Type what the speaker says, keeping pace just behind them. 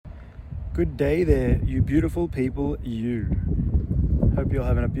Good day there, you beautiful people, you. Hope you're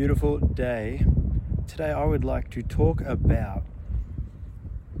having a beautiful day. Today I would like to talk about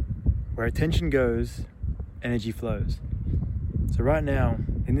where attention goes, energy flows. So right now,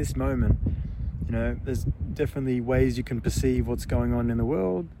 in this moment, there's definitely ways you can perceive what's going on in the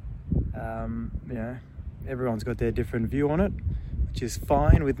world. Everyone's got their different view on it, which is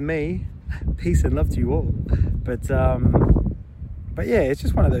fine with me. Peace and love to you all. But yeah, it's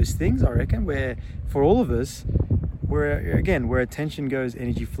just one of those things, I reckon, where for all of us, where attention goes,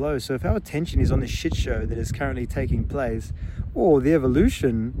 energy flows. So if our attention is on the shit show that is currently taking place, or the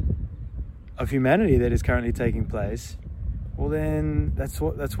evolution of humanity that is currently taking place, well then that's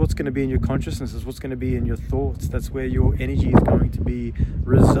what's going to be in your consciousness, that's what's going to be in your thoughts, that's where your energy is going to be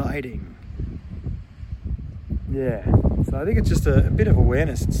residing. Yeah, so I think it's just a bit of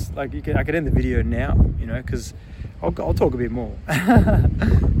awareness. It's like I could end the video now, because I'll talk a bit more.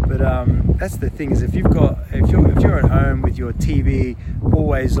 But that's the thing, is if you're at home with your TV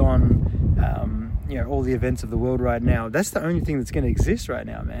always on, all the events of the world right now, that's the only thing that's going to exist right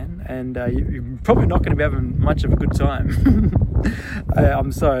now, man. And you're probably not going to be having much of a good time.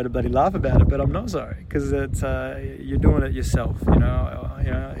 I'm sorry to bloody laugh about it, but I'm not sorry, because it's you're doing it yourself.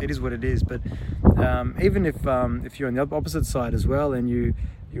 It is what it is. But even if you're on the opposite side as well, and you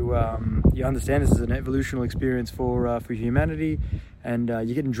understand this is an evolutionary experience for humanity, and you're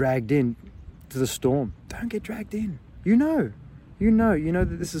getting dragged in to the storm, don't get dragged in. You know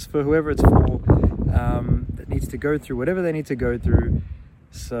that this is for whoever it's for, that needs to go through whatever they need to go through.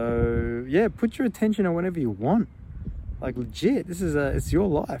 So yeah, put your attention on whatever you want. Like legit, it's your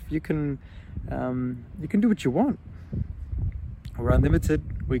life. You can do what you want. We're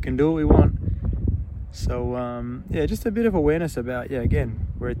unlimited. We can do what we want. So just a bit of awareness about,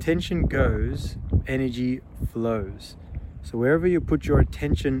 where attention goes, energy flows. So wherever you put your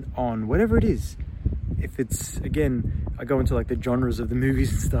attention on, whatever it is, if it's, again, I go into like the genres of the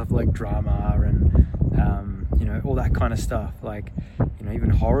movies and stuff, like drama and all that kind of stuff, like even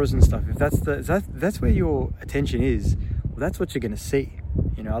horrors and stuff. If that's where your attention is, well, that's what you're going to see.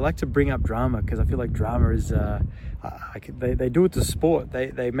 I like to bring up drama because I feel like drama is they do it to sport.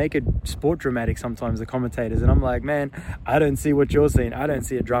 They make it sport dramatic sometimes, the commentators, and I'm like, man, I don't see what you're seeing. I don't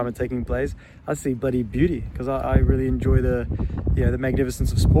see a drama taking place. I see bloody beauty, because I really enjoy the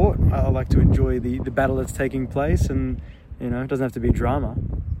magnificence of sport. I like to enjoy the battle that's taking place, and it doesn't have to be drama.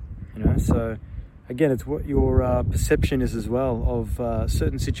 So again, it's what your perception is as well of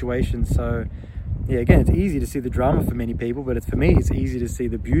certain situations. So yeah, again, it's easy to see the drama for many people, but for me, it's easy to see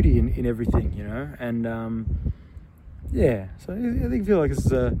the beauty in everything, and so I feel like this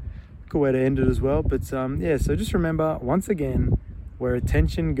is a good way to end it as well. But so just remember, once again, where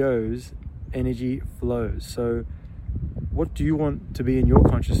attention goes, energy flows. So what do you want to be in your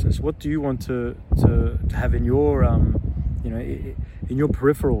consciousness? What do you want to have in your in your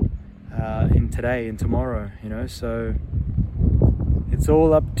peripheral, in today and tomorrow? So it's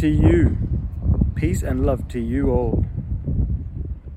all up to you. Peace and love to you all.